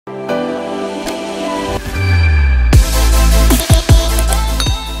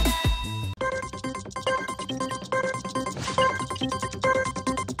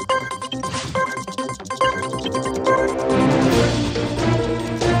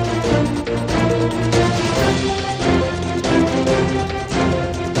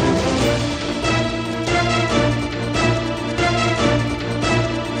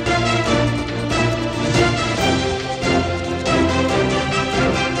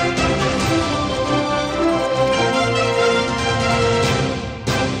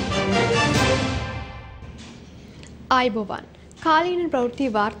ආයිබෝවන් කාලීන ප්‍රවෘත්ති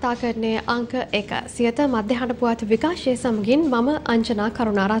වාර්තාකරණයේ අංක 1 සියත මධ්‍යහන පුවත් විකාශය සමගින් මම අංජනා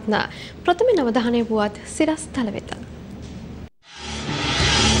කරුණාරත්න ප්‍රථම නවධානයේ පුවත් සිරස්තල වෙත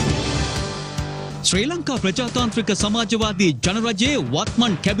ශ්‍රී ලංකා ප්‍රජාතාන්ත්‍රික සමාජවාදී ජනරජයේ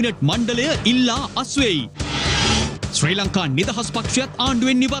වත්මන් කැබිනට් මණ්ඩලය ඉල්ලා අස්වෙයි. ශ්‍රී ලංකා නිදහස් පක්ෂයත්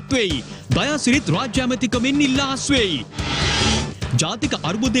ආණ්ඩුවෙන් ඉවත් වෙයි. දයාසිරිත් රාජ්‍ය ඇමතිකමෙන් ඉල්ලා අස්වෙයි. ජාතික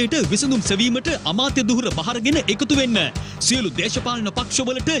අර්බුදයට විසඳුම් සෙවීමට අමාත්‍ය දුහුර බහරගෙන එකතු වෙන්න සියලු දේශපාලන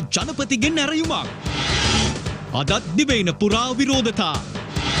පක්ෂවලට ජනපතිගෙන් ඇරයුමක්. අදත් දිවයින පුරා විරෝධතා.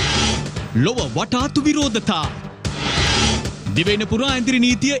 ලොව වටාතු විරෝධතා. දිවයින පුරා ඇඳිරි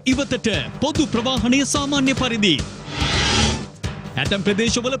නීතිය ඉවතට පොදු ප්‍රවාහනය සාමාන්‍ය පරිදි. ඇතැම්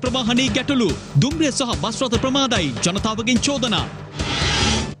ප්‍රදේශවල ප්‍රවාහනයේ ගැටලු දුම්රිය සහ බස් රථ ප්‍රමාදයි ජනතාවගෙන් චෝදනා.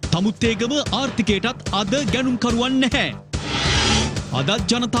 තමුත්තේගම ආර්ථිකයටත් අද ගැනුම්කරුවන් නැහැ.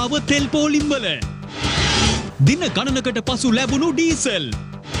 අදත් ජනතාව තෙල් පෝලිම්වල. දින ගණනකට පසු ලැබුණු ඩීසල්.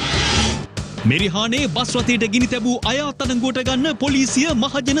 මෙරිහානේ බස් රථයට ගිනි තැබූ අය අත්අඩංගුවට ගන්න පොලිසිය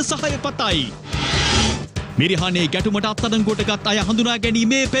මහජන සහාය පතයි. මිරිහානේ ගැටුමට අත්අඩංගුවට ගත් අය හඳුනා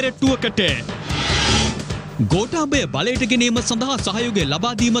ගැනීමේ පෙරට්ටුවකට. ගෝඨාභය බලයට ගෙනීම සඳහා සහයෝගය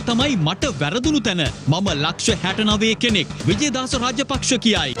ලබා දීම තමයි මට වැරදුණු තැන. මම ලක්ෂ 69 කෙනෙක් විජේදාස රාජපක්ෂ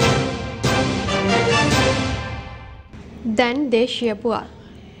කියයි. දැන් දේශීය පුවත්.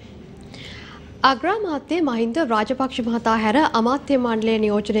 අග්‍රාමාත්‍ය මහින්ද රාජපක්ෂ මහතා හැර අමාත්‍ය මණ්ඩලය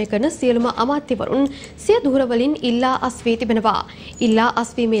නියෝජනය කරන සියලුම අමාත්‍යවරුන් සිය දුරවලින් ඉල්ලා අස්වී තිබෙනවා. ඉල්ලා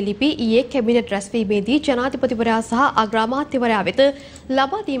අස්වීමේ ලිපි ඊයේ කැබිනට් රැස්වීමේදී ජනාධිපතිවරයා සහ අග්‍රාමාත්‍යවරයා වෙත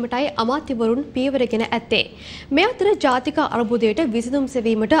ලබා දීමටයි අමාත්‍යවරුන් පියවරගෙන ඇත්තේ. මේ අතර ජාතික අර්බුදයට විසඳුම්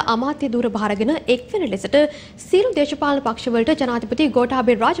සෙවීමට අමාත්‍ය දුර බහරගෙන එක්වෙන ලෙසට සියලු දේශපාලන පක්ෂවලට ජනාධිපති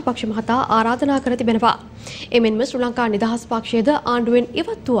ගෝඨාභය රාජපක්ෂ මහතා ආරාධනා කර තිබෙනවා. එමෙන්ම ශ්‍රී ලංකා නිදහස් පක්ෂයේද ආණ්ඩුවෙන්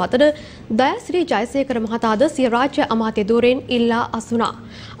ඉවත් වූ අතර ශ්‍රී ජයසේකර මහතාද සිය රාජ්‍ය අමාත්‍ය ධූරයෙන් ඉල්ලා අස්වුණා.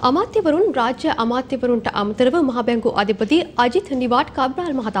 අමාත්‍යවරුන් රාජ්‍ය අමාත්‍යවරුන්ට අමතරව මහ බැංකු අධිපති අජිත් නිවාඩ්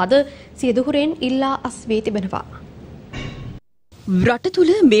කබ්‍රාල් මහතාද සිය ධූරයෙන් ඉල්ලා අස්වී තිබෙනවා. රට තුළ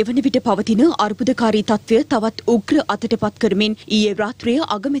මේ වන විට පවතින අර්බුදකාරී තත්ත්වය තවත් උග්‍ර අතටපත් කරමින් ඊයේ රාත්‍රියේ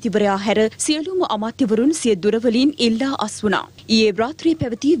අගමැතිවරයා හැර සියලුම අමාත්‍යවරුන් සිය දුරවලින් ඉල්ලා අස්වුණා. ඊයේ රාත්‍රියේ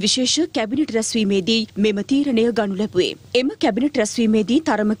පැවති විශේෂ කැබිනට් රැස්වීමේදී මෙම තීරණය ගනු ලැබුවේ. එම කැබිනට් රැස්වීමේදී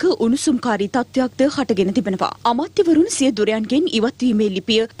තරමක උණුසුම්කාරී තත්ත්වයක්ද හටගෙන තිබෙනවා. අමාත්‍යවරුන් සිය දුරයන්ගෙන් ඉවත්වීමේ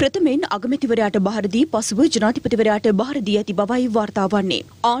ලිපිය ප්‍රථමයෙන් අගමැතිවරයාට බහර දී පසුව ජනාධිපතිවරයාට බහර දී ඇති බවයි වාර්තා වන්නේ.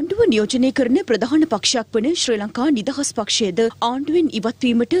 ආණ්ඩුව නියෝජනය කරන ප්‍රධාන පක්ෂයක් වන ශ්‍රී ලංකා නිදහස් පක්ෂයේද ආණ්ඩුවෙන්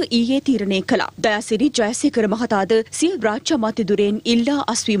ඉවත්වීමට ඊයේ තීරණය කළා. දයාසිරි ජයසේකර මහතාද සිය රාජ්‍ය අමාත්‍ය ධුරයෙන් ඉල්ලා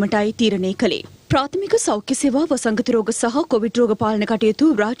අස්වීමටයි තීරණය කළේ. ප්‍රාථමික සෞඛ්‍ය සේවා වසංගත රෝග සහ කොවිඩ් රෝග පාලන කටයුතු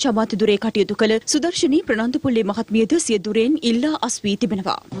රාජ්‍ය අමාත්‍ය ධුරයේ කටයුතු කළ සුදර්ශනී ප්‍රනන්දුපුල්ලේ මහත්මියද සිය ධුරයෙන් ඉල්ලා අස්වී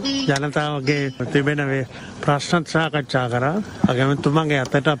තිබෙනවා. ජනතාවගේ තිබෙන ප්‍රශ්න සාකච්ඡා කරා. අගමැතිතුමාගේ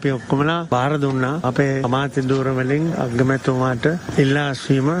අතට අපි ඔක්කොමලා බාර දුන්නා. අපේ අමාත්‍ය ධුර වලින් අගමැතිතුමාට ඉල්ලා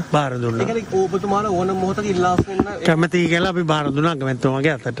අස්වීම බාර දුන්නා. ඒ කියන්නේ ඔබතුමාලා ඕන මොහොතක ඉල්ලා අස්වෙන්න කැමැති කියලා අපි බාර දුන්නා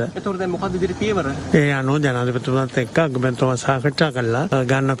අගමැතිතුමාගේ අතට. ඒතකොට දැන් මොකක්ද ඉදිරි පියවර? ඒ අනුව ජනාධිපතිතුමාත් එක්ක අගමැතිතුමා සාකච්ඡා කළා.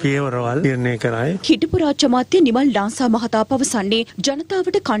 ගන්න පියවරවල් නිර්ණය කරා. හිටපු රාජ්‍ය අමාත්‍ය නිමල් ඩාන්සා මහතා පවසන්නේ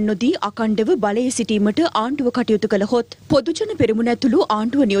ජනතාවට කන් නොදී අකණ්ඩව බලයේ සිටීමට ආණ්ඩුව කටයුතු කළහොත් පොදුජන පෙරමුණ ඇතුළු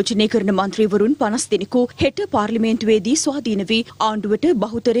ආණ්ඩුව නියෝජනය කරන මන්ත්‍රීවරුන් 50 දෙනෙකු හෙට පාර්ලිමේන්තුවේදී ස්වාධීන වී ආණ්ඩුවට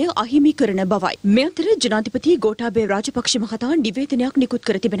බහුතරය අහිමි කරන බවයි. මේ අතර ජනාධිපති ගෝඨාභය රාජපක්ෂ මහතා නිවේදනයක් නිකුත්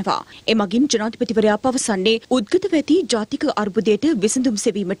කර තිබෙනවා. එමගින් ජනාධිපතිවරයා පවසන්නේ උද්ගතව ඇති ජාතික අර්බුදයට විසඳුම්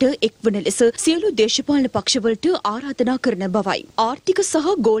සෙවීමට එක්වන ලෙස සියලු දේශපාලන පක්ෂවලට ආරාධනා කරන බවයි. ආර්ථික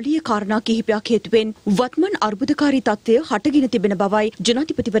සහ ගෝලීය කාරණා කිහිපයක් හේතුවෙන් වත්මන් අර්බුදකාරී තත්ත්වය හටගෙන තිබෙන බවයි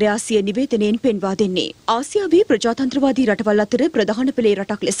ජනාධිපතිවරයා සිය නිවේදනයෙන් පෙන්වා දෙන්නේ. ආසියාවේ ප්‍රජාතන්ත්‍රවාදී රටවල් අතර ප්‍රධාන පෙළේ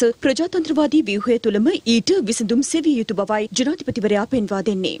රටක් ලෙස ප්‍රජාතන්ත්‍රවාදී ව්‍යුහය තුළම ඊට විසඳුම් සෙවිය යුතු බවයි ජනාධිපතිවරයා පෙන්වා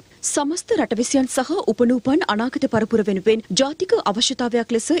දෙන්නේ. සමස්ත රටවැසියන් සහ උපනූපන් අනාගත පරපුර වෙනුවෙන් ජාතික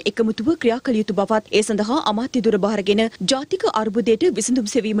අවශ්‍යතාවයක් ලෙස එකමුතුව ක්‍රියා කළ යුතු බවත් ඒ සඳහා අමාත්‍ය දුර බහරගෙන ජාතික අර්බුදයට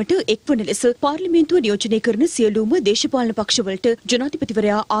විසඳුම් සෙවීමට එක්වන ලෙස පාර්ලිමේන්තුව නියෝජනය කරන සියලුම දේශපාලන පක්ෂවලට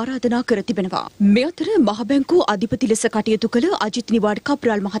ජනාධිපතිවරයා ආරාධනා කර තිබෙනවා. මේ අතර මහ බැංකු අධිපති ලෙස කටයුතු කළ අජිත් නිවාඩ්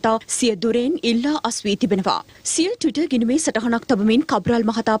කබ්‍රාල් මහතා සිය දුරෙන් ඉල්ලා අස්වී තිබෙනවා. සිය ට්විටර් ගිණුමේ සටහනක් තබමින් කබ්‍රාල්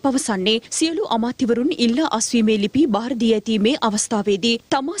මහතා පවසන්නේ සියලු අමාත්‍යවරුන් ඉල්ලා අස්වීමේ ලිපි බාර දී ඇතීමේ අවස්ථාවේදී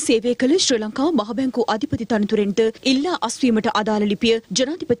තමා සේවය කළ ශ්‍රී ලංකා මහ බැංකු අධිපති තනතුරෙන්ද ඉල්ලා අස්වීමට අදාළ ලිපිය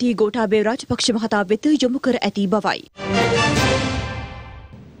ජනාධිපති ගෝඨාභය රාජපක්ෂ මහතා වෙත යොමු කර ඇති බවයි.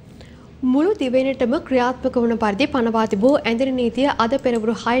 මුළු දිවයිනටම ක්‍රියාත්මක වන පරිදි පනවා තිබූ ඇඳිරි නීතිය අද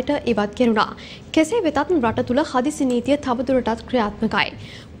පෙරවරු 6ට ඉවත් කෙරුණා. කෙසේ වෙතත් රට තුළ හදිසි නීතිය තවදුරටත් ක්‍රියාත්මකයි.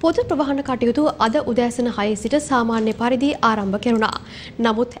 පොදු ප්‍රවාහන කටයුතු අද උදෑසන 6 සිට සාමාන්‍ය පරිදි ආරම්භ කෙරුණා.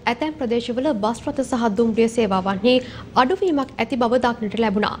 නමුත් ඇතැම් ප්‍රදේශවල බස් රථ සහ දුම්රිය සේවාවන්හි අඩුවීමක් ඇති බව දක්නට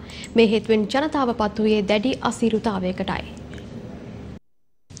ලැබුණා. මේ හේතුවෙන් ජනතාව පත් වූයේ දැඩි අසීරුතාවයකටයි.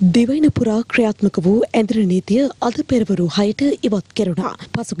 දිවයින පුරා ක්‍රියාත්මක වූ ඇඳිරි නීතිය අද පෙරවරු 6ට ඉවත් කෙරුණා.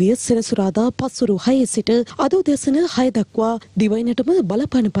 පසුගිය සෙනසුරාදා පස්වරු 6 සිට අද උදෑසන 6 දක්වා දිවයිනටම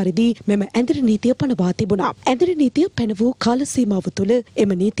බලපාන පරිදි මෙම ඇඳිරි නීතිය පනවා තිබුණා. ඇඳිරි නීතිය පැන වූ කාල සීමාව තුළ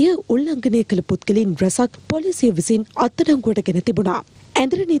එම නීතිය උල්ලංඝනය කළ පුද්ගලයන් රැසක් පොලිසිය විසින් අත්අඩංගුවට ගෙන තිබුණා.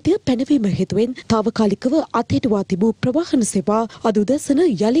 ඇඳිරි නීතිය පැනවීම හේතුවෙන් තාවකාලිකව අත්හිටුවා තිබූ ප්‍රවාහන සේවා අද උදෑසන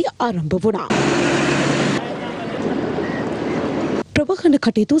යලි ආරම්භ වුණා. ප්‍රවාහන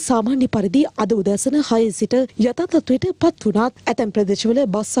කටයුතු සාමාන්‍ය පරිදි අද උදෑසන 6 සිට යථා තත්ත්වයට පත් වුණත් ඇතැම් ප්‍රදේශවල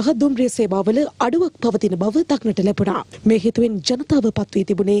බස් සහ දුම්රිය සේවාවල අඩුවක් පවතින බව දක්නට ලැබුණා. මේ හේතුවෙන් ජනතාව පත් වී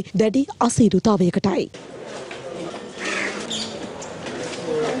තිබුණේ දැඩි අසීරුතාවයකටයි.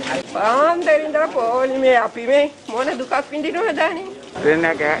 පාන්දරින්දර පොලිමේ අපි මේ මොන දුකක් විඳිනවද දානේ? ට්‍රේන්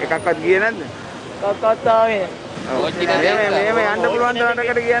එකක්වත් ගියේ නැද්ද? කක්කත් ආවේ. මේම යන්න පුළුවන්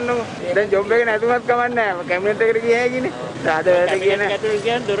තරමකට කියන්නකො. දැන් ජොබ් එක නැතුවත් කමක් නැහැ. කැබිනට් එකට ගියේ හැකිනේ. අද වැඩ කියන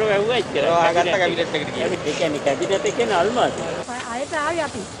කැබිනට් දොර වැව්වා ඉච්චර. ආගත්ත කැබිනට් එකට ගියා. ඒ කියන්නේ කැබිනට් එකේ අල්මාස්. ආයෙත් ආවේ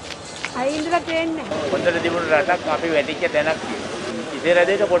අපි. ආයෙ ඉඳලා ට්‍රේන් නැහැ. පොතේ තිබුණු රටක් අපි වැඩිච්ච තැනක් කියලා. ඉතින්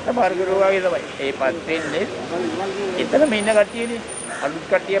රදේට පොට්ට පාර කරුවා වගේ තමයි. ඒ පස්සෙන්නේ. එතනම ඉන්න කට්ටියනේ. අලුත්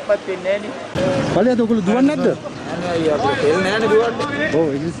කට්ටියක්වත් වෙන්නේ නැහනේ. බලයද ඔයගොල්ලෝ දුවන්නේ නැද්ද? නෑ අයියා අපිට තෙල් නෑනේ දුවන්නේ. ඔව්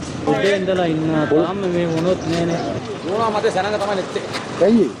උදේ ඉඳලා ඉන්නවා. තාම මේ මොනොත් නෑනේ. දුවනවා මතේ සනඟ තමයි නැත්තේ.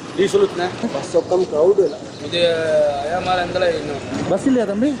 ඇයි? ඩීසලුත් නෑ. බස් ඔක්කොම ක්‍රවුඩ් වෙලා. උදේ අයා මාර ඉඳලා ඉන්නවා. බස් ඉල්ලයා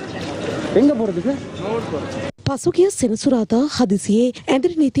තම්බේ. එංග පොරදක? නෝට් පොර. පසුගිය සෙනසුරාදා හදිසියේ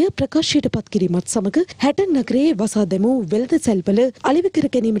ඇඳිරි නීතිය ප්‍රකාශයට පත් කිරීමත් සමග හැටන් නගරයේ වසා දැමූ වෙළඳ සැල්වල අලිවි කර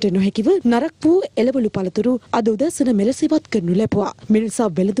ගැනීමට නොහැකිව නරක් වූ එළවලු පළතුරු අද උදෑසන මෙලෙස ඉවත් කරනු ලැබුවා. මිනිසා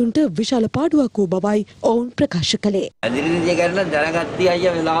වෙළඳුන්ට විශාල පාඩුවක් වූ බවයි ඔවුන් ප්‍රකාශ කළේ. ඇඳිරි නීතිය කරලා දැනගත්tii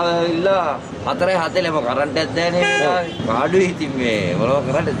අයියා වෙලාව ඇවිල්ලා 4:40 ම කරන්ට් එකක් නැහැ නේ වෙලාවේ. පාඩුයි ඉතින් මේ මොනව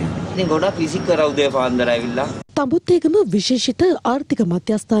කරන්නද? ඉතින් ගොඩක් විසික් කරා උදේ පාන්දර ඇවිල්ලා. තඹුත්තේගම විශේෂිත ආර්ථික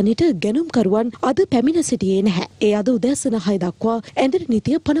මධ්‍යස්ථානයට ගැනුම්කරුවන් අද පැමිණ සිටියේ නැහැ. ඒ අද උදෑසන 6 දක්වා ඇඳිරි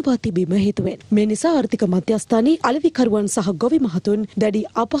නීතිය පනවා තිබීම හේතුවෙන්. මේ නිසා ආර්ථික මධ්‍යස්ථානයේ අලෙවිකරුවන් සහ ගොවි මහතුන් දැඩි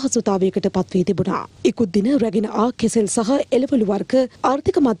අපහසුතාවයකට පත් වී තිබුණා. ඉකුත් දින රැගෙන ආ කෙසෙල් සහ එළවලු වර්ග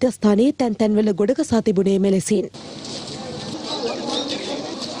ආර්ථික මධ්‍යස්ථානයේ තැන් තැන්වල ගොඩගසා තිබුණේ මෙලෙසින්.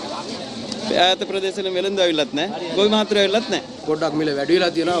 ඈත ප්‍රදේශවල වෙළඳ ඇවිල්ලත් නැහැ. ගොවි මහතුරු ඇවිල්ලත් නැහැ. පොඩ්ඩක් මිල වැඩි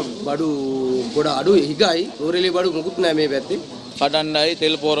වෙලා තියෙනවා. බඩු ගොඩ අඩුයි හිගයි. රෝරෙලි බඩු මොකුත් නැහැ මේ පැත්තේ. කඩන්නයි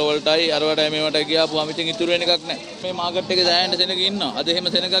තෙල් පොර වලටයි අරවටයි මේවට ගියාපුවාම ඉතින් ඉතුරු වෙන එකක් නැහැ. මේ මාකට් එකේ දායන්න සෙනග ඉන්නවා. අද එහෙම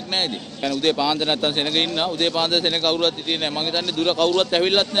සෙනගක් නැහැ ඉතින්. يعني උදේ පාන්දර නැත්තම් සෙනග ඉන්නවා. උදේ පාන්දර සෙනග කවුරුවත් හිටියේ නැහැ. මං හිතන්නේ දුර කවුරුවත්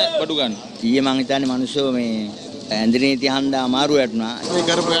ඇවිල්ලත් නැහැ බඩු ගන්න. ඊයේ මං හිතන්නේ මිනිස්සු මේ ඇඳිරි නීතිය හන්දා අමාරු වටුණා. මේ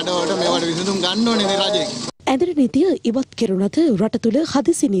කරපු වැඩ වලට මේවට විසඳුම් ගන්න ඕනේ මේ රජේ. ඇඳිරි නීතිය ඉවත් කෙරුණත රට තුළ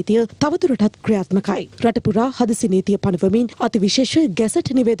හදිසි නීතිය තවදුරටත් ක්‍රියාත්මකයි. රට පුරා හදිසි නීතිය පනවමින් අතිවිශේෂ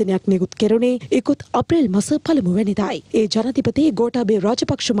ගැසට් නිවේදනයක් නිකුත් කෙරුණේ ඉකුත් අප්‍රේල් මාස පළමුවැනිදායි. ඒ ජනාධිපති ගෝඨාභය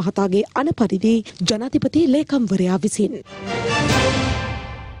රාජපක්ෂ මහතාගේ අනපරිදි ජනාධිපති ලේකම්වරයා විසින්.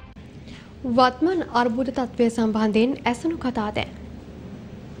 වත්මන් අර්බුද තත්ත්වය සම්බන්ධයෙන් ඇසුණු කතා දැන්.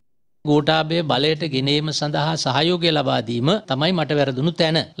 ගෝඨාභය බලයට ගෙනීම සඳහා සහයෝගය ලබා දීම තමයි මට වැරදුණු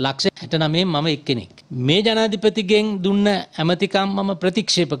තැන. ලක්ෂ 69 මම එක්කෙනෙක්. මේ ජනාධිපතිගෙන් දුන්න ඇමතිකම් මම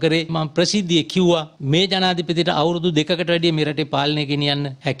ප්‍රතික්ෂේප කරේ. මම ප්‍රසිද්ධියේ කිව්වා මේ ජනාධිපතිට අවුරුදු 2කට වැඩිය මේ රටේ පාලනය ගෙනියන්න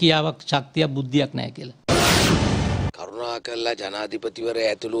හැකියාවක්, ශක්තියක්, බුද්ධියක් නැහැ කියලා. කරුණාකරලා ජනාධිපතිවරයා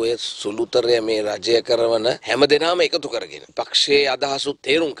ඇතුළු ඔය සුළුතරය මේ රජය කරවන හැමදෙනාම එකතු කරගෙන පක්ෂයේ අදහසුත්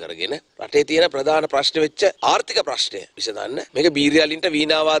තේරුම් කරගෙන රටේ තියෙන ප්‍රධාන ප්‍රශ්න වෙච්ච ආර්ථික ප්‍රශ්නය විසඳන්න මේක බීරියලින්ට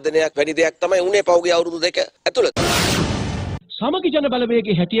වීණා වාදනයක් වැනි දෙයක් තමයි උනේ පහුගිය අවුරුදු 2 ඇතුළත. සමගි ජන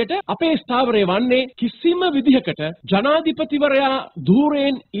බලවේගයේ හැටියට අපේ ස්ථාවරය වන්නේ කිසිම විදිහකට ජනාධිපතිවරයා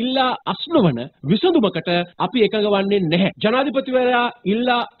ධූරයෙන් ඉල්ලා අස්නවන විසඳුමකට අපි එකඟ වන්නේ නැහැ. ජනාධිපතිවරයා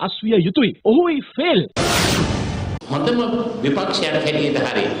ඉල්ලා අස්විය යුතුයි. ඔහුයි ෆේල්. හොඳම විපක්ෂයට හැටියට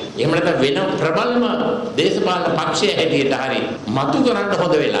හරි එහෙම නැත්නම් වෙන ප්‍රබලම දේශපාලන පක්ෂයේ හැටියට හරි මතු කරන්න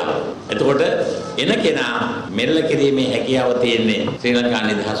හොඳ වෙලා. එතකොට එන කෙනා මෙල්ල කිරීමේ හැකියාව තියෙන්නේ ශ්‍රී ලංකා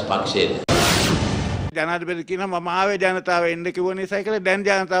නිදහස් පක්ෂයේ. ජනාධිපති කියනවා මම ආවේ ජනතාව එන්න කිව්ව නිසා කියලා දැන්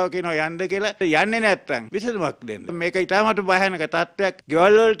ජනතාව කියනවා යන්න කියලා. යන්නේ නැත්තම් විසඳුමක් දෙන්න. මේක ඊටමට භයානක තත්ත්වයක්.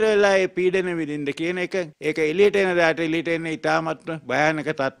 ගෙවල් වලට වෙලා ඒ පීඩන විඳින්න කියන එක ඒක එළියට එන දාට එළියට එන්නේ ඊටමත්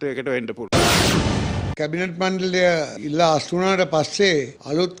භයානක තත්ත්වයකට වෙන්න පුළුවන්. කැබිනට් මණ්ඩලය ඉල්ලා අස්වුණාට පස්සේ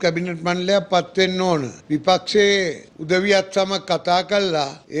අලුත් කැබිනට් මණ්ඩලයක් පත් වෙන්න ඕන. විපක්ෂයේ උදවියත් සමග කතා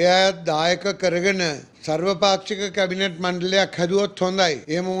කළා ඒ අයත් දායක කරගෙන සර්වපාක්ෂික කැබිනට් මණ්ඩලයක් හැදුවොත් හොඳයි.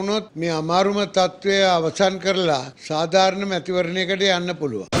 එහෙම වුණොත් මේ අමාරුම තත්ත්වය අවසන් කරලා සාධාරණ මැතිවරණයකට යන්න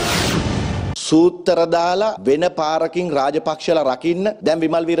පුළුවන්. සූත්‍ර දාලා වෙන පාරකින් රාජපක්ෂලා රකින්න දැන්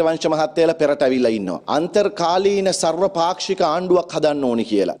විමල් වීරවංශ මහත්තයලා පෙරට ඇවිල්ලා ඉන්නවා. අන්තර්කාලීන සර්වපාක්ෂික ආණ්ඩුවක් හදන්න ඕනි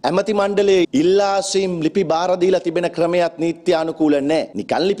කියලා. ඇමති මණ්ඩලයේ ඉල්ලාසීම් ලිපි බාර දීලා තිබෙන ක්‍රමයක් නීත්‍යානුකූල නැහැ.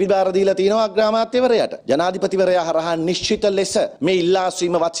 නිකන් ලිපි බාර දීලා තියෙනවා අග්‍රාමාත්‍යවරයාට. ජනාධිපතිවරයා හරහා නිශ්චිත ලෙස මේ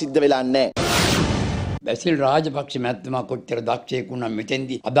ඉල්ලාසීමවත් සිද්ධ වෙලා නැහැ. බැසිල් රාජපක්ෂ මැතිතුමා කොච්චර දක්ෂයෙක් වුණා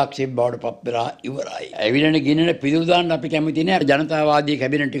මෙතෙන්දී අදක්ෂයෙක් බවට පත් වෙලා ඉවරයි. ඇවිලෙන ගින්නන පිදුරු දාන්න අපි කැමති නෑ. ජනතාවාදී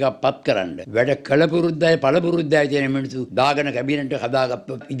කැබිනට් එකක් පත් කරන්න. වැඩ කළ පුරුද්දයි පළ පුරුද්දයි තියෙන මිනිස්සු දාගෙන කැබිනට් එක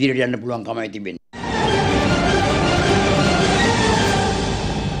හදාගත්තොත් ඉදිරියට යන්න පුළුවන් කමයි තිබෙන්නේ.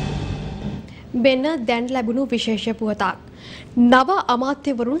 වෙන දැන් ලැබුණු විශේෂ පුවතක්. නව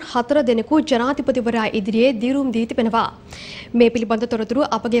අමාත්‍යවරුන් 4 දෙනෙකු ජනාධිපතිවරයා ඉදිරියේ දීරුම් දී තිබෙනවා. මේ පිළිබඳ තොරතුරු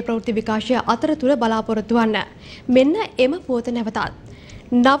අපගේ ප්‍රවෘත්ති විකාශය අතරතුර බලාපොරොත්තු වන්න. මෙන්න එම පුවත නැවතත්.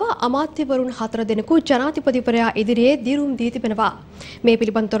 නව අමාත්‍යවරුන් 4 දෙනෙකු ජනාධිපතිවරයා ඉදිරියේ දීරුම් දී තිබෙනවා. මේ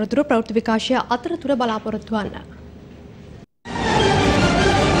පිළිබඳ තොරතුරු ප්‍රවෘත්ති විකාශය අතරතුර බලාපොරොත්තු වන්න.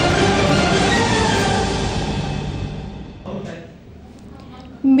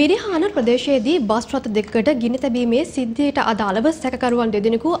 මිරිහාන ප්‍රදේශයේදී බස් රථ දෙකකට ගිනි තැබීමේ සිද්ධියට අදාළව සැකකරුවන්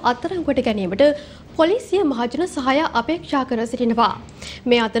දෙදෙනෙකු අත්අඩංගුවට ගැනීමට පොලිසිය මහජන සහාය අපේක්ෂා කර සිටිනවා.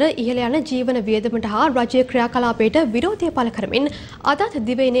 මේ අතර ඉහළ යන ජීවන වියදමට හා රජයේ ක්‍රියාකලාපයට විරෝධය පළ කරමින් අදත්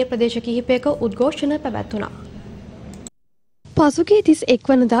දිවයිනේ ප්‍රදේශ කිහිපයක උද්ඝෝෂණ පැවැත්වුණා. පසුගිය 31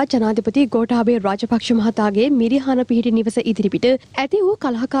 වනදා ජනාධිපති ගෝඨාභය රාජපක්ෂ මහතාගේ මිරිහාන පිහිටි නිවස ඉදිරිපිට ඇති වූ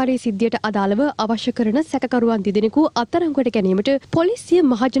කලහකාරී සිද්ධියට අදාළව අවශ්‍ය කරන සැකකරුවන් දෙදෙනෙකු අත්අඩංගුවට ගැනීමට පොලිසිය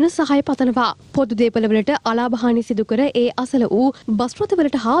මහජන සහාය පතනවා. පොදු දේපළවලට අලාභ සිදු කර ඒ අසල වූ බස්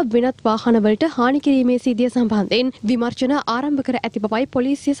රථවලට හා වෙනත් වාහනවලට හානි කිරීමේ සිද්ධිය සම්බන්ධයෙන් විමර්ශන ආරම්භ කර ඇති බවයි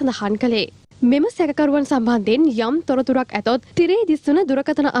පොලිසිය සඳහන් කළේ. මෙම සැකකරුවන් සම්බන්ධයෙන් යම් තොරතුරක් ඇතොත් තිරේ දිස්වන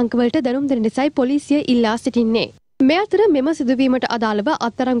දුරකථන අංකවලට දැනුම් දෙන ලෙසයි පොලිසිය ඉල්ලා සිටින්නේ. මේ අතර මෙම සිදුවීමට අදාළව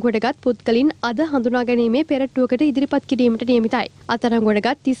අත්අඩංගුවටගත් පුද්ගලයන් අද හඳුනා ගැනීමේ පෙරට්ටුවකට ඉදිරිපත් කිරීමට නියමිතයි.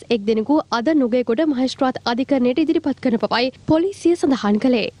 අත්අඩංගුවටගත් 31 දෙනෙකු අද නුගේගොඩ මහේස්ත්‍රාත් අධිකරණයට ඉදිරිපත් කරන බවයි පොලිසිය සඳහන්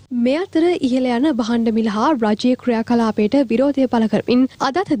කළේ. මේ අතර ඉහළ යන භාණ්ඩ මිල හා රජයේ ක්‍රියාකලාපයට විරෝධය පළ කරමින්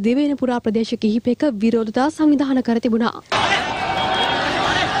අදත් දිවයින පුරා ප්‍රදේශ කිහිපයක විරෝධතා සංවිධානය කර තිබුණා.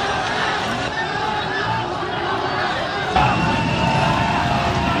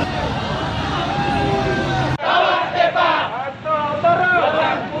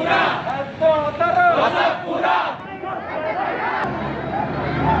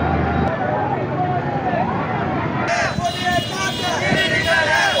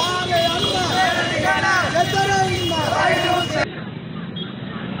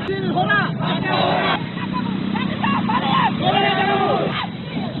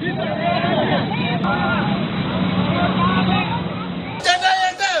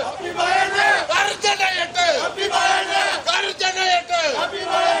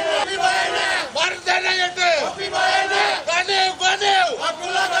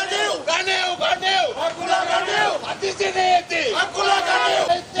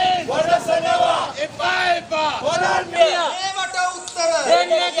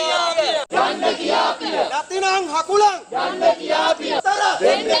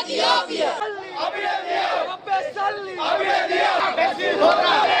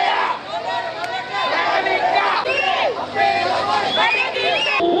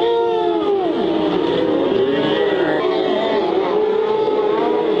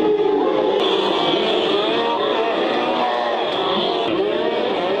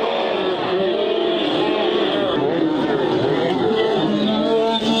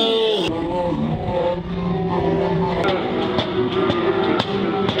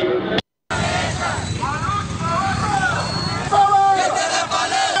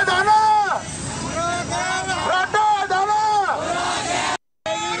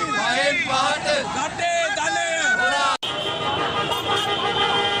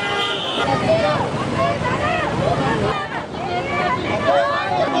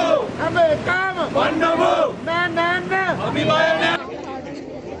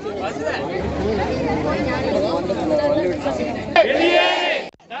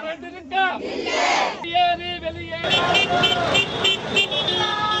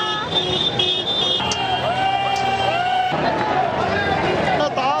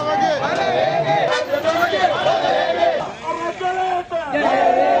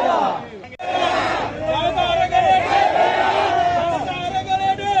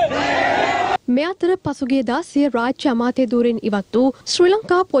 පසුගියදා සිය රාජ්‍ය අමාත්‍ය ධූරයෙන් ඉවත් වූ ශ්‍රී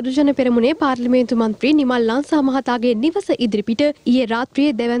ලංකා පොදුජන පෙරමුණේ පාර්ලිමේන්තු මන්ත්‍රී නිමල් ලංසා මහතාගේ නිවස ඉදිරිපිට ඊයේ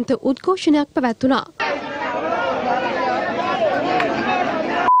රාත්‍රියේ දෙවන්ත උද්ඝෝෂණයක් පැවැත්වුණා.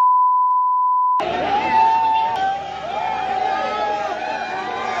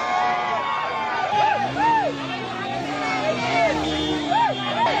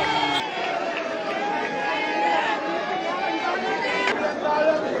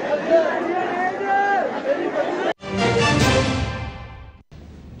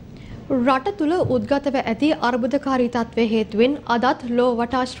 රට තුළ උද්ගතව ඇති අර්බුදකාරී තත්ත්වය හේතුවෙන් අදත් ලෝ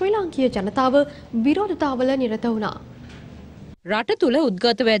වටා ශ්‍රී ලාංකීය ජනතාව විරෝධතාවල නිරත වුණා. රට තුළ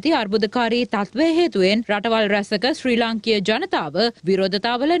උද්ගතව ඇති අර්බුදකාරී තත්ත්වය හේතුවෙන් රටවල් රැසක ශ්‍රී ලාංකීය ජනතාව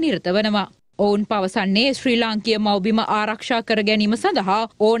විරෝධතාවල නිරත වනවා. ඔවුන් පවසන්නේ ශ්‍රී ලාංකීය මව්බිම ආරක්ෂා කර ගැනීම සඳහා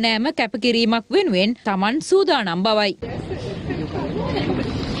ඕනෑම කැපකිරීමක් වෙනුවෙන් තමන් සූදානම් බවයි.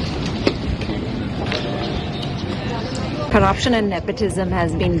 Corruption and nepotism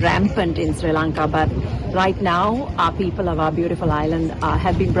has been rampant in Sri Lanka, but right now our people of our beautiful island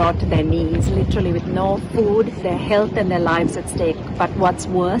have been brought to their knees, literally with no food, their health and their lives at stake. But what's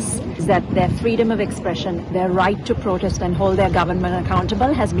worse is that their freedom of expression, their right to protest and hold their government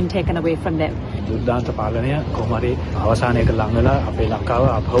accountable has been taken away from them. යුද්ධාන්ත පාලනය කොහොමරි අවසානයක ලං වෙලා අපේ ලංකාව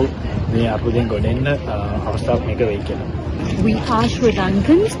අපහු මේ අර්බුදයෙන් ගොඩෙන්න අවස්ථාවක් මේක වෙයි කියලා. We are Sri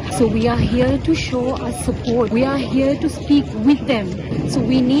Lankans, so we are here to show our support. We are here to speak with them. So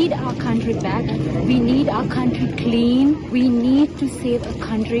we need our country back. We need our country clean. We need to save a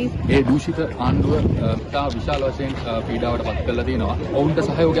country. ඒ දූෂිත ආණ්ඩුව තා විශාල වශයෙන් පීඩාවට පත් කරලා තියෙනවා. ඔවුන්ට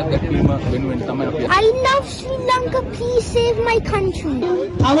සහයෝගයක් දැක්වීම වෙනුවෙන් තමයි අපි I love Sri Lanka. Please save my country.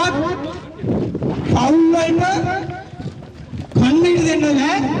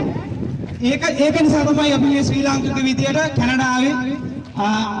 ඒක නිසා තමයි අපි මේ ශ්‍රී ලාංකික විදියට කැනඩාවේ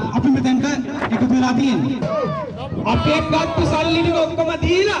අපි මෙතනට එකතු වෙලා තියෙන්නේ. අපි ගත්තු සල්ලි ටික ඔක්කොම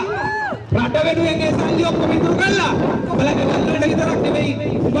දීලා රට වෙනුවෙන් ඒ සල්ලි ඔක්කොම ඉතුරු කළා. උඹලා ගෙවල් වලට විතරක් නෙවෙයි.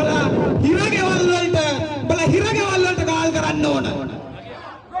 උඹලා හිරගෙවල් වලට කාල් කරන්න ඕන.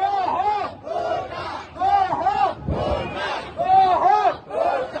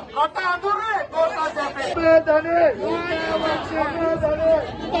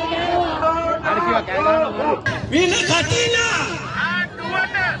 Wina katina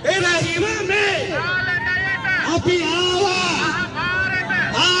era himame api awa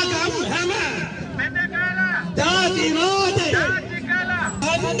agam hama dati rode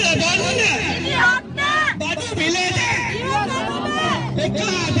bande badu bilede ekka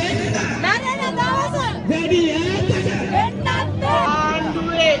denna narana dawasa wedi äätaka ennatte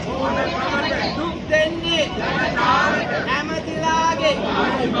aanduwe duk denne amatilage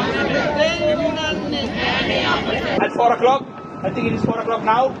At 4 o'clock, I think it is 4 o'clock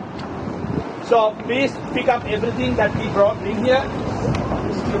now. So please pick up everything that we bring here.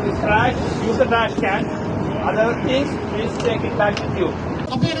 This trash, use the trash can. Other things, please take it back with you.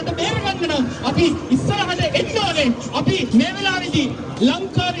 අපේ රට බේරගන්න නම් අපි ඉස්සරහට එන්න ඕනේ. අපි මේ වෙලාවේදී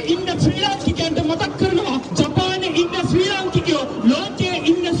ලංකාවේ ඉන්න ශ්‍රී ලාංකිකයන්ට මතක් කරනවා ජපානයේ ඉන්න ශ්‍රී ලාංකිකයෝ, ලෝකයේ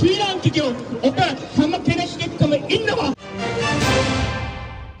ඉන්න ශ්‍රී ලාංකිකයෝ ඔබ හැම කෙනෙක් එක්කම ඉන්නවා.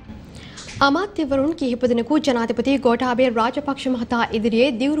 අමාත්‍යවරුන් කිහිප දෙනෙකු ජනාධිපති ගෝඨාභය රාජපක්ෂ මහතා ඉදිරියේ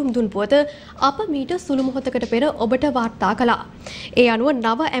දිවුරුම් දුන් පුවත අප මීට සුළු මොහොතකට පෙර ඔබට වාර්තා කළා. ඒ අනුව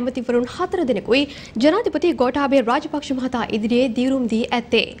නව ඇමතිවරුන් 4 දෙනෙකුයි ජනාධිපති ගෝඨාභය රාජපක්ෂ මහතා ඉදිරියේ දිවුරුම් දී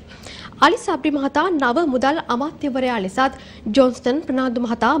ඇත්තේ. අලි සබ්රි මහතා නව මුදල් අමාත්‍යවරයා ලෙසත්, ජොන්ස්ටන් ප්‍රනාන්දු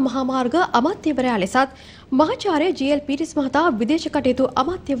මහතා මහා මාර්ග අමාත්‍යවරයා ලෙසත්, මහාචාර්ය ජී.එල්. පීරිස් මහතා විදේශ කටයුතු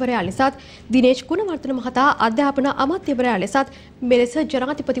අමාත්‍යවරයා ලෙසත්, දිනේෂ් ගුණවර්ධන මහතා අධ්‍යාපන අමාත්‍යවරයා ලෙසත් මෙලෙස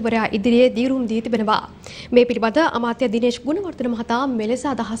ජනාධිපතිවරයා ඉදිරියේ දීරුම් දී තිබෙනවා. මේ පිළිබඳ අමාත්‍ය දිනේෂ් ගුණවර්ධන මහතා මෙලෙස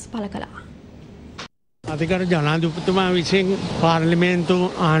අදහස් පළ කළා. අධිකර ජනාධිපතිතුමා විසින් පාර්ලිමේන්තු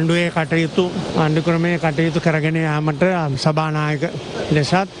ආණ්ඩුවේ කටයුතු ආණ්ඩුක්‍රමයේ කටයුතු කරගෙන යාමට සභානායක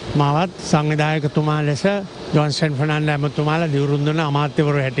ලෙසත් මවත් සංවිධායකතුමා ලෙස ජොන්සන් ෆර්නෑන්ඩෝ ඇමතුමාලා දිවුරුම් දුන්න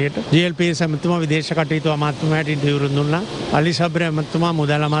අමාත්‍යවරු හැටියට, ජී.එල්. පීරිස් ඇමතුමා විදේශ කටයුතු අමාත්‍යතුමා හැටියට දිවුරුම් දුන්නා. අලි සබ්රි ඇමතුමා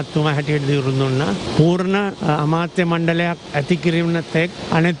මුදල් අමාත්‍යතුමා හැටියට දිවුරුම් දුන්නා. පූර්ණ අමාත්‍ය මණ්ඩලයක් ඇති කිරීමත් එක්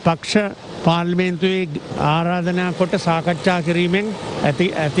අනෙත් පක්ෂ පාර්ලිමේන්තුවේ ආරාධනා කොට සාකච්ඡා කිරීමෙන්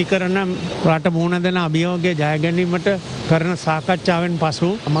ඇති කරන රට මුහුණ දෙන අභියෝගය ජය ගැනීමට කරන සාකච්ඡාවෙන් පසු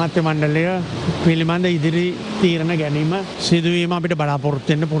අමාත්‍ය මණ්ඩලය පිළිබඳ ඉදිරි තීරණ ගැනීම සිදුවීම අපිට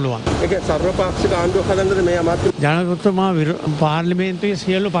බලාපොරොත්තු වෙන්න පුළුවන්. ඒක සර්වපාක්ෂික ආණ්ඩුවක් හදන්නද මේ අමාත්‍ය ජනාධිපතිතුමා පාර්ලිමේන්තුවේ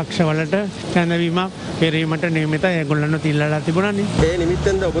සියලු පක්ෂවලට කැඳවීමක් කිරීමට නියමිතයි. ඒගොල්ලන්ව තිල්ලලා තිබුණානේ. ඒ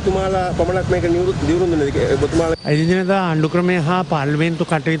නිමිත්තෙන්ද ඔබතුමාලා පමණක් මේක දියුරුම් දුන්නේ? ඔබතුමාලා එදිනෙදා ආණ්ඩුක්‍රමය හා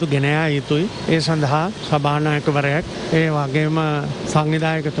පාර්ලිමේන්තු කටයුතු ගෙන යා යුතු යුතුයි. ඒ සඳහා සභානායකවරයෙක්, ඒ වගේම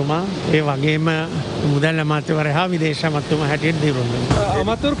සංවිධායකතුමා, ඒ වගේම මුදල් අමාත්‍යවරයා විදේශ අමාත්‍යතුමා හැටියට දිරුම් දෙනවා.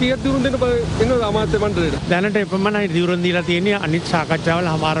 අමාත්‍යවරු කීයක් දිරුම් දෙන්නද අමාත්‍ය මණ්ඩලයට? දැනට එපමණයි දිරුම් දීලා තියෙන්නේ. අනිත්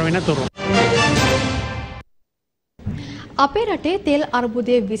සාකච්ඡාවල හමාර වෙන තුරු. අපේ රටේ තෙල්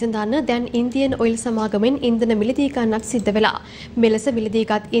අර්බුදය විසඳන්න දැන් ඉන්දියන් ඔයිල් සමාගමෙන් ඉන්ධන මිලදී ගන්නක් සිද්ධ වෙලා. මෙලෙස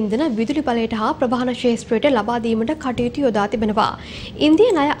මිලදීගත් ඉන්ධන විදුලි බලයට හා ප්‍රවාහන ක්ෂේත්‍රයට ලබා දීමට කටයුතු යොදා තිබෙනවා. ඉන්දිය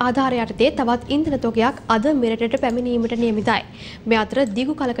ණය ආධාර යටතේ තවත් ඉන්ධන තොගයක් අද මෙරටට පැමිණීමට නියමිතයි. මේ අතර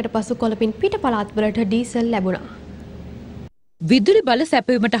දිගු කලකට පසු කොළඹින් පිට පළාත්වලට ඩීසල් ලැබුණා. විදුලි බල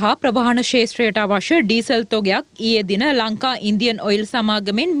සැපයීමට හා ප්‍රවාහන ක්ෂේත්‍රයට අවශ්‍ය ඩීසල් තොගයක් ඊයේ දින ලංකා ඉන්දියන් ඔයිල්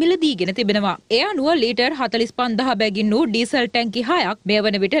සමාගමෙන් මිලදීගෙන තිබෙනවා. ඒ අනුව ලීටර් 45000 බැගින් වූ ඩීසල් ටැංකි 6ක් මේ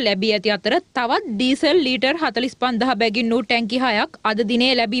වන විට ලැබී ඇති අතර තවත් ඩීසල් ලීටර් 45000 බැගින් වූ ටැංකි 6ක් අද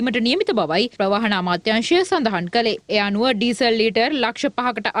දිනේ ලැබීමට නියමිත බවයි ප්‍රවාහන අමාත්‍යාංශය සඳහන් කළේ. ඒ අනුව ඩීසල් ලීටර් ලක්ෂ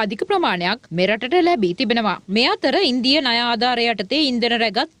 5කට අධික ප්‍රමාණයක් මෙරටට ලැබී තිබෙනවා. මේ අතර ඉන්දිය ණය ආධාර යටතේ ඉන්ධන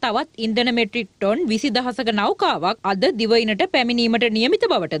රැගත් තවත් ඉන්ධන මෙට්‍රික් ටොන් 20000ක නෞකාවක් අද දිවයිනට පැමිණීමට නියමිත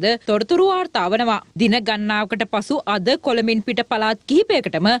බවටද තොරතුරු වාර්තා වනවා. දින ගණනාවකට පසු අද කොළඹින් පිට පළාත්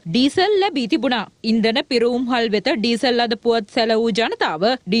කිහිපයකටම ඩීසල් ලැබී තිබුණා. ඉන්ධන පිරවුම්හල් වෙත ඩීසල් ලද පුවත් සැල වූ ජනතාව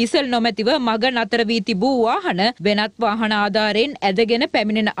ඩීසල් නොමැතිව මග නතර වී තිබූ වාහන වෙනත් වාහන ආධාරයෙන් ඇදගෙන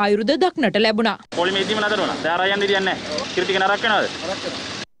පැමිණෙන අයුරුද දක්නට ලැබුණා. කොළඹේදීම නතර වුණා. දැන් ආරයන් දිරියන්නේ නැහැ. කිරිතික නරක් වෙනවද?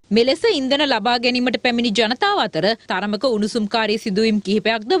 මෙලෙස ඉන්ධන ලබා ගැනීමට පැමිණි ජනතාව අතර තරමක උණුසුම්කාරී සිදුවීම්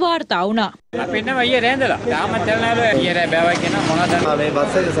කිහිපයක්ද වාර්තා වුණා. අපි ඉන්නම ඊයේ රැඳලා. තාමත් ਚੱලනවලු ඊයේ රැ බෑවයි කියන මොනවද? මේ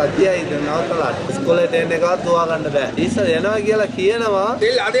බස් එක සත්‍යයි නවත්තලා. ඉස්කෝලේට එන්න එකවත් දුවා ගන්න බෑ. ඩීසල් යනවා කියලා කියනවා.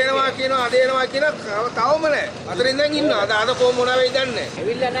 තෙල් අද එනවා කියනවා කියන තවම නෑ. අතරින් ඉඳන් ඉන්නවා. අද කොහොම මොනවා වෙයිද දන්නේ නෑ.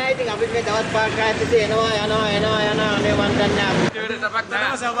 ඇවිල්ලා නෑ ඉතින් අපිත් මේ දවස් පාරක් ආයෙත් එනවා යනවා අනේ මන් දන්නේ නෑ. ඒක තපක්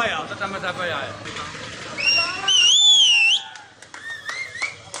නෑ. සබයි අවතම සබයි ආයේ.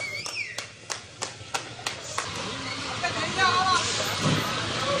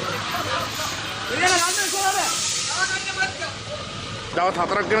 දවස්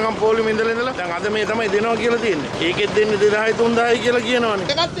 4ක් වෙනකම් පොලිම ඉඳලා දැන් අද මේ තමයි දෙනවා කියලා තියෙන්නේ. ඒකෙත් දෙන්නේ 2000යි 3000යි කියලා කියනවනේ.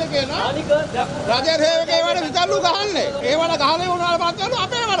 එකත් කියනවා. අනික රජයේ සේවකේ වල විතල්ලු ගහන්නේ. ඒ වල ගහලේ වුණාට පස්සෙ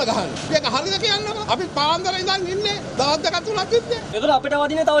අපේ වල ගහන්නේ. මේක හරිද කියන්නකෝ. අපි පාන්දර ඉඳන් ඉන්නේ දවස් දෙකක් තුනක් ඉන්නේ. ඒතර අපිට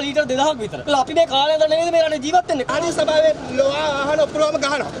වදින්නේ තව ලීටර් 2000ක් විතර. ඒක අපි මේ කාලේ ඉඳන් නේද මේ රටේ ජීවත් වෙන්නේ. අනිත් සභාවේ ලෝවා ආහන ඔක්කොම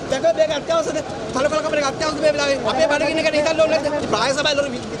ගහනවා. දැන් මේක අත්‍යවශ්‍යද? කලකල කමරේ අත්‍යවශ්‍ය මේ වෙලාවේ. අපේ බඩගින්න එකට හිතන්න ඕනේ නැද්ද? ප්‍රාය සභාවේ ලොරි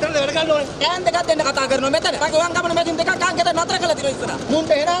විතර වැඩ ගන්න ඕනේ. ඈන් දෙකක් දෙන්න කතා කරනවා මෙතන. මගේ වන් ගමන මැදින් දෙකක් අංගෙත නතර කළා තියෙනවා ඉස්සරහ.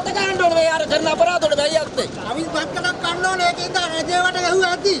 මුන්ට එරාත ගන්න ඕනේ මේ අර කරන අපරාධ වල බැයි යත්තේ. අපි බක්කටක් ගන්න ඕනේ ඒකෙන් රජේ වට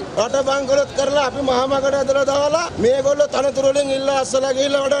ගහුවා ඇති. රට බංකොලොත් කරලා අපි මහා මගට ඇදලා දාලා මේගොල්ලෝ තනතුරු වලින් ඉල්ලා අස්සලා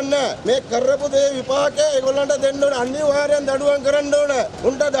ගිහිල්ලා වඩන්නේ. මේ කරපු දේ විපාකේ ඒගොල්ලන්ට දෙන්න ඕනේ. අනිවාර්යෙන් දඬුවම් කරන්න ඕනේ.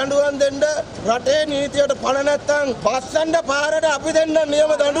 උන්ට දඬුවම් දෙන්න රටේ නීතියට පණ නැත්තම් පස්සන්න පාරට අපි දෙන්න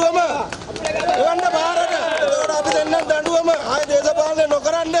නියම දඬුවම. එවන්න පාරට. ඒකට අපි දෙන්න දඬුවම ආයේ දේශපාලනය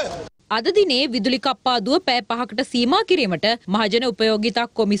නොකරන්න. අද දිනේ විදුලි කප්පාදුව පැය 5කට සීමා කිරීමට මහජන උපයෝගිතා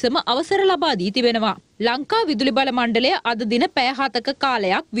කොමිසම අවසර ලබා දී තිබෙනවා. ලංකා විදුලි බල මණ්ඩලය අද දින පැය 7ක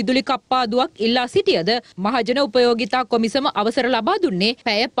කාලයක් විදුලි කප්පාදුවක් ඉල්ලා සිටියද මහජන උපයෝගිතා කොමිසම අවසර ලබා දුන්නේ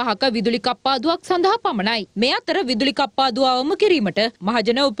පැය 5ක විදුලි කප්පාදුවක් සඳහා පමණයි. මේ අතර විදුලි කප්පාදුව අවම කිරීමට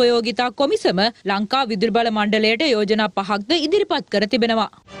මහජන උපයෝගිතා කොමිසම ලංකා විදුලි බල මණ්ඩලයට යෝජනා 5ක්ද ඉදිරිපත් කර තිබෙනවා.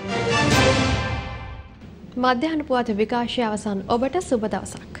 මධ්‍යහන පුවත් විකාශය අවසන්. ඔබට සුබ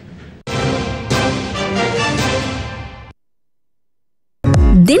දවසක්.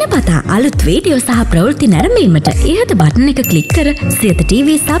 දිනපතා අලුත් වීඩියෝ සහ ප්‍රවෘත්ති නැරඹීමට ඉහත බටන් එක ක්ලික් කර සියත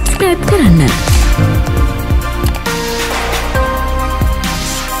TV සබ්ස්ක්‍රයිබ් කරන්න.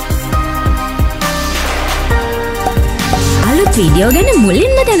 අලුත් වීඩියෝ ගැන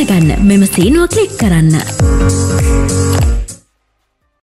මුලින්ම දැනගන්න මෙම සීනුව ක්ලික් කරන්න.